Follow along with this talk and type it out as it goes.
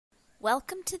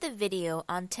Welcome to the video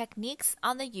on techniques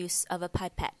on the use of a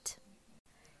pipette.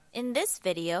 In this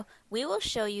video, we will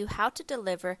show you how to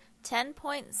deliver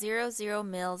 10.00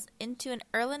 mils into an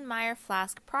Erlenmeyer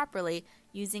flask properly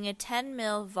using a 10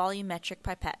 ml volumetric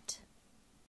pipette.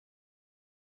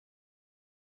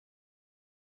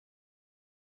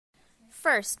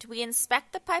 First, we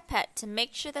inspect the pipette to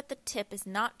make sure that the tip is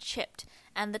not chipped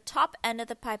and the top end of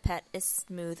the pipette is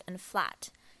smooth and flat.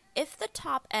 If the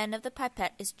top end of the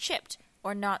pipette is chipped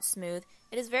or not smooth,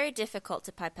 it is very difficult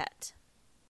to pipette.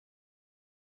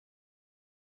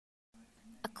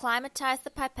 Acclimatize the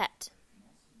pipette.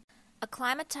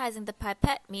 Acclimatizing the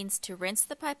pipette means to rinse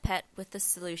the pipette with the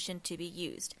solution to be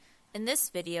used. In this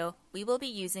video, we will be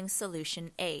using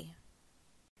solution A.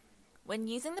 When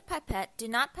using the pipette, do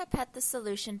not pipette the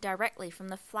solution directly from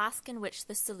the flask in which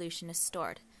the solution is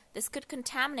stored. This could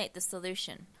contaminate the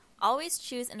solution. Always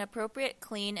choose an appropriate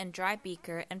clean and dry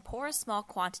beaker and pour a small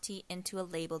quantity into a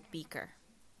labeled beaker.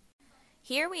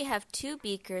 Here we have two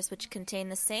beakers which contain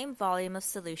the same volume of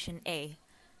solution A.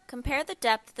 Compare the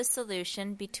depth of the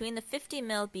solution between the 50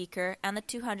 ml beaker and the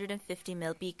 250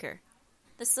 ml beaker.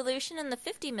 The solution in the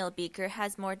 50 ml beaker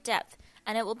has more depth,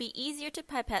 and it will be easier to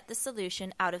pipette the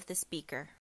solution out of this beaker.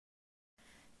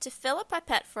 To fill a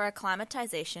pipette for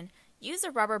acclimatization, use a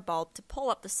rubber bulb to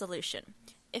pull up the solution.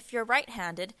 If you're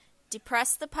right-handed,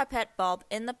 depress the pipette bulb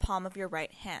in the palm of your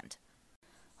right hand.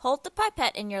 Hold the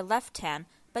pipette in your left hand,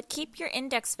 but keep your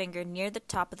index finger near the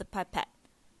top of the pipette.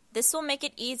 This will make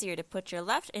it easier to put your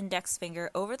left index finger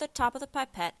over the top of the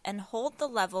pipette and hold the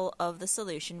level of the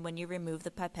solution when you remove the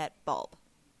pipette bulb.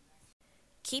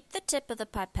 Keep the tip of the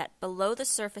pipette below the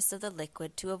surface of the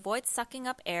liquid to avoid sucking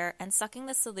up air and sucking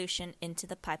the solution into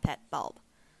the pipette bulb.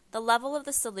 The level of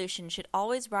the solution should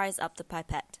always rise up the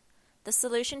pipette. The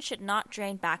solution should not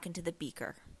drain back into the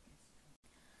beaker.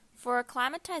 For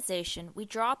acclimatization, we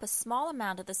draw up a small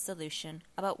amount of the solution,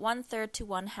 about 1/3 to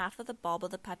 1/2 of the bulb of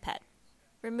the pipette.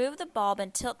 Remove the bulb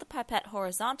and tilt the pipette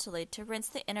horizontally to rinse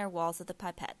the inner walls of the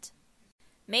pipette.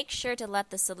 Make sure to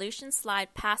let the solution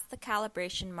slide past the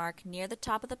calibration mark near the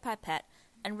top of the pipette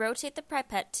and rotate the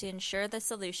pipette to ensure the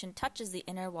solution touches the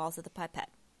inner walls of the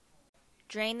pipette.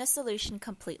 Drain the solution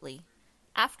completely.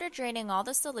 After draining all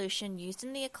the solution used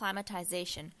in the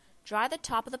acclimatization, dry the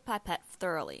top of the pipette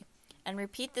thoroughly, and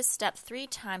repeat this step 3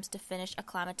 times to finish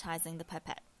acclimatizing the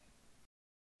pipette.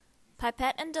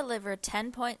 Pipette and deliver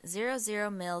 10.00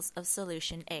 mils of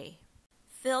solution A.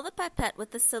 Fill the pipette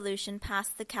with the solution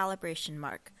past the calibration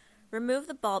mark. Remove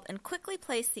the bulb and quickly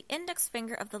place the index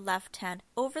finger of the left hand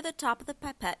over the top of the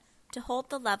pipette to hold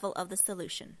the level of the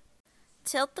solution.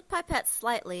 Tilt the pipette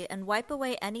slightly and wipe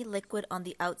away any liquid on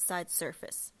the outside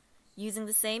surface. Using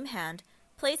the same hand,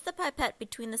 place the pipette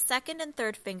between the second and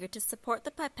third finger to support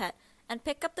the pipette and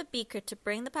pick up the beaker to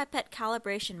bring the pipette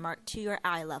calibration mark to your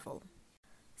eye level.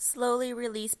 Slowly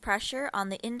release pressure on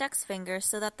the index finger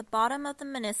so that the bottom of the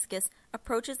meniscus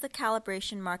approaches the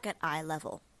calibration mark at eye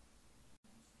level.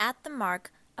 At the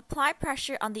mark, apply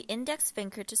pressure on the index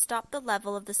finger to stop the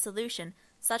level of the solution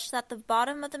such that the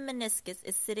bottom of the meniscus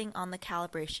is sitting on the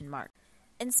calibration mark.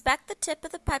 Inspect the tip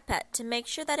of the pipette to make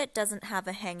sure that it doesn't have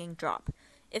a hanging drop.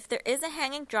 If there is a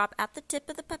hanging drop at the tip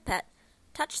of the pipette,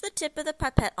 touch the tip of the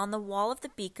pipette on the wall of the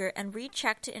beaker and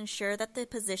recheck to ensure that the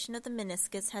position of the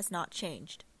meniscus has not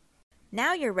changed.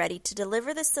 Now you're ready to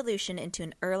deliver the solution into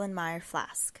an Erlenmeyer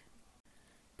flask.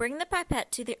 Bring the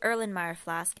pipette to the Erlenmeyer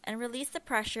flask and release the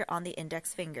pressure on the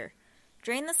index finger.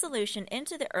 Drain the solution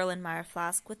into the Erlenmeyer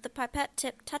flask with the pipette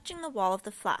tip touching the wall of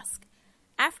the flask.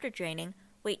 After draining,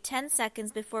 wait 10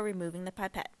 seconds before removing the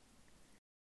pipette.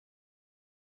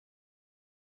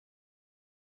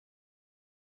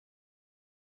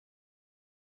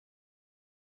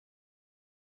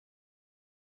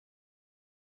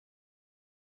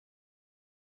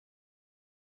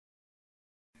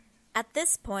 At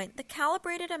this point, the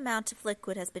calibrated amount of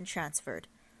liquid has been transferred.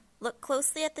 Look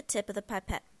closely at the tip of the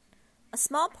pipette. A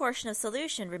small portion of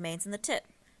solution remains in the tip.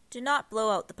 Do not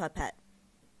blow out the pipette.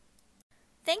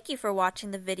 Thank you for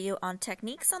watching the video on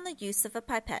techniques on the use of a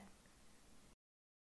pipette.